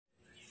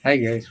Hi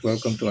guys,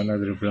 welcome to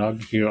another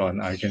vlog here on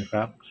Art and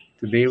Craft.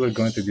 Today we're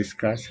going to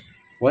discuss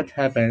what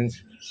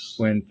happens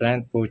when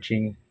plant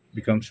poaching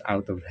becomes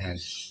out of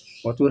hand.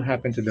 What will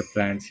happen to the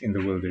plants in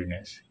the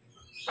wilderness?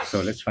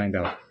 So let's find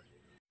out.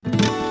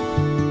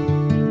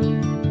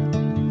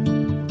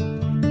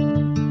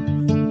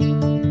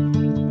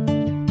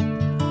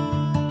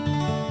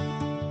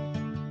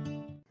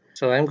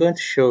 So I'm going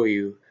to show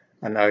you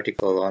an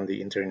article on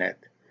the internet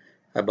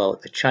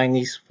about a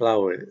Chinese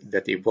flower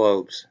that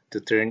evolves to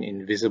turn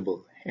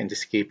invisible and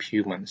escape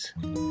humans.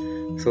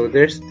 So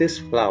there's this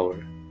flower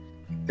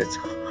that's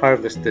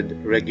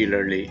harvested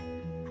regularly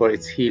for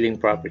its healing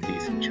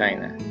properties in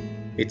China.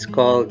 It's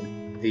called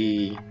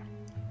the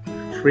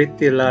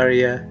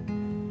Fritillaria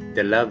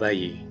de la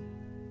Valle.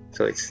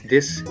 So it's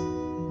this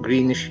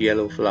greenish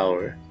yellow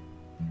flower.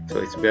 So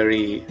it's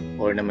very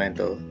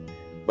ornamental,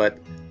 but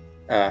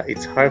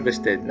it's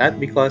harvested not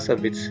because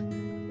of its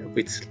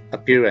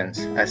appearance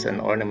as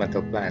an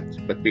ornamental plant,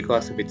 but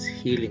because of its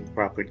healing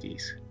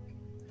properties.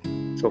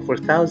 So for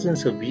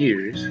thousands of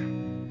years,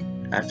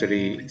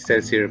 actually it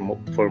says here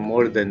for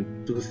more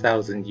than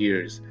 2,000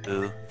 years,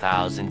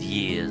 2,000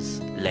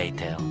 years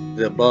later,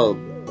 the bulb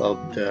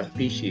of the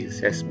species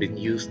has been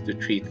used to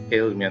treat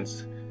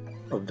ailments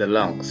of the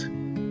lungs,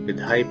 with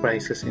high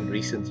prices in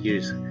recent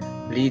years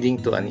leading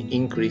to an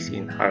increase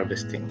in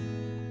harvesting.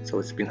 So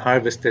it's been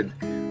harvested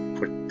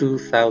for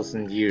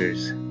 2,000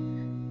 years,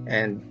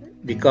 and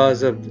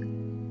because of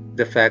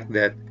the fact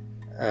that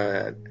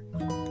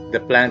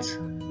the plants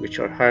which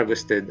are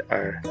harvested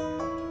are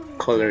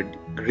colored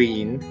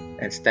green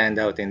and stand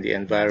out in the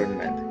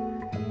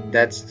environment,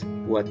 that's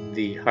what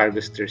the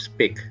harvesters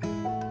pick.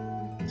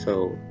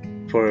 So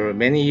for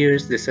many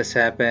years this has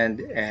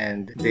happened,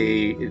 and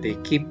they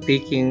keep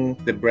picking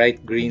the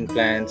bright green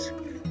plants,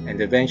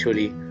 and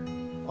eventually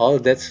all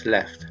that's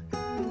left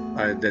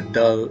are the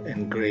dull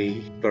and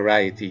gray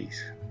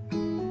varieties.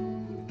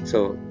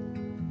 So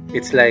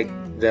it's like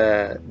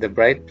the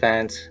bright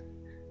plants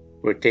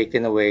were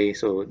taken away,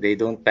 so they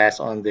don't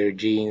pass on their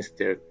genes,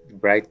 their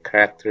bright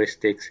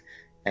characteristics,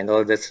 and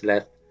all that's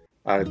left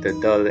are the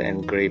dull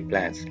and gray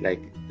plants,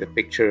 like the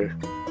picture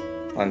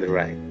on the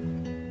right.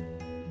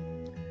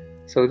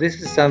 So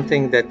this is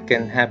something that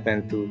can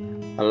happen to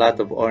a lot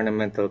of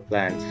ornamental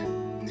plants,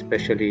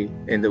 especially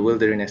in the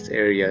wilderness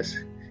areas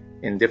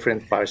in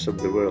different parts of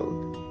the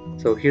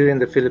world. So here in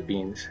the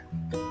Philippines,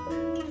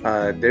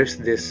 there's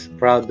this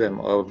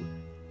problem of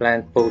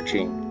plant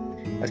poaching.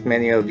 As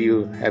many of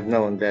you have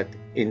known that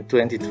in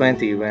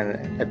 2020,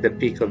 when at the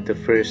peak of the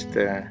first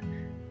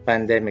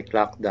pandemic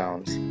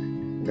lockdowns,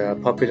 the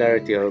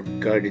popularity of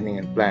gardening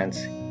and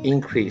plants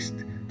increased,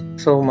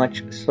 so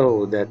much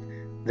so that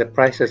the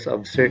prices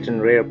of certain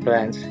rare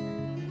plants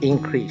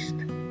increased,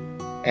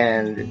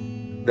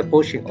 and the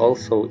poaching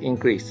also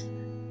increased.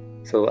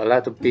 So a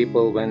lot of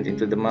people went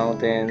into the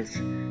mountains,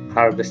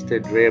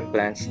 harvested rare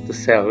plants to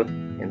sell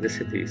in the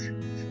cities.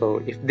 So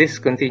if this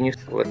continues,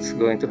 what's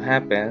going to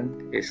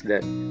happen is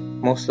that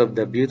most of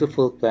the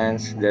beautiful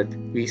plants that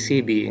we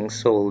see being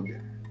sold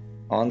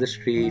on the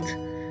streets,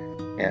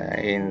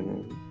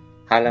 in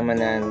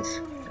halamanans,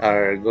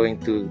 are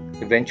going to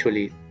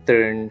eventually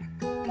turn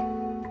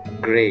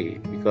gray,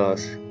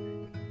 because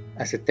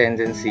as a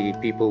tendency,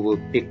 people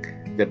will pick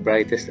the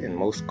brightest and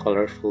most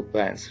colorful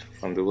plants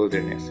from the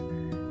wilderness.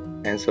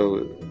 And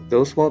so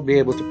those won't be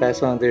able to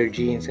pass on their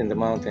genes in the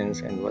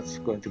mountains, and what's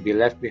going to be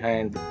left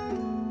behind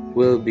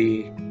will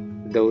be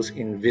those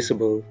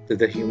invisible to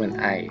the human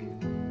eye.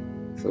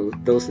 So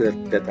those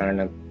that are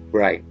not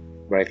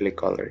brightly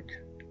colored,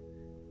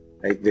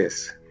 like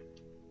this.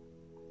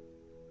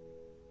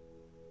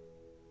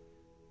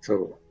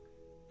 So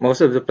most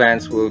of the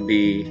plants will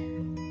be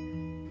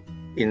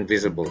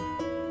invisible.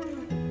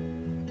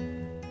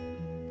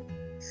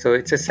 So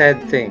it's a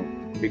sad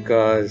thing,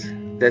 because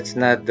that's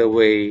not the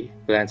way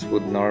plants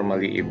would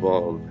normally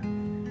evolve.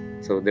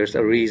 So there's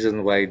a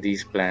reason why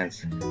these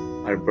plants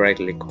are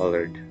brightly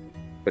colored,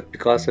 but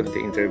because of the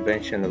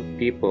intervention of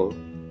people,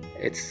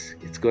 it's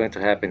going to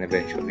happen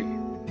eventually.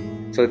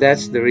 So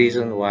that's the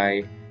reason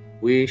why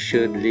we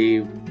should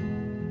leave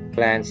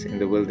plants in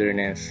the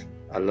wilderness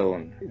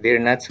alone. They're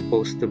not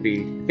supposed to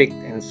be picked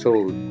and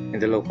sold in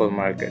the local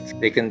markets.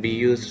 They can be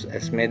used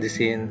as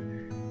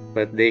medicine,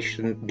 but they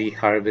shouldn't be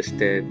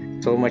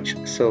harvested, so much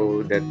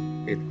so that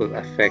it will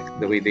affect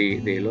the way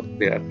they look,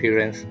 their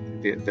appearance,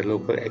 the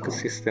local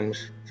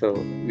ecosystems. So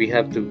we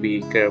have to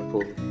be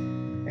careful,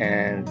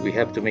 and we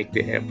have to make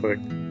the effort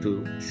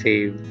to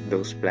save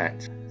those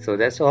plants. So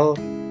that's all,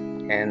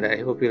 and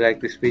I hope you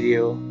like this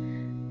video,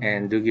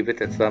 and do give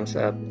it a thumbs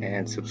up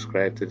and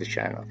subscribe to the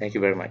channel. Thank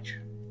you very much.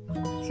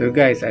 So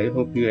guys, I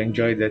hope you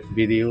enjoyed that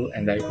video,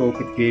 and I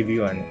hope it gave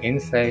you an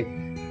insight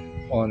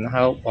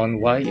on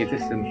why it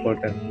is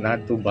important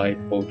not to buy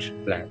poached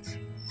plants.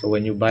 So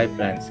when you buy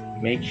plants,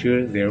 make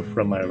sure they're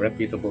from a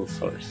reputable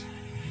source.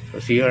 So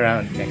see you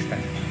around next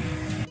time.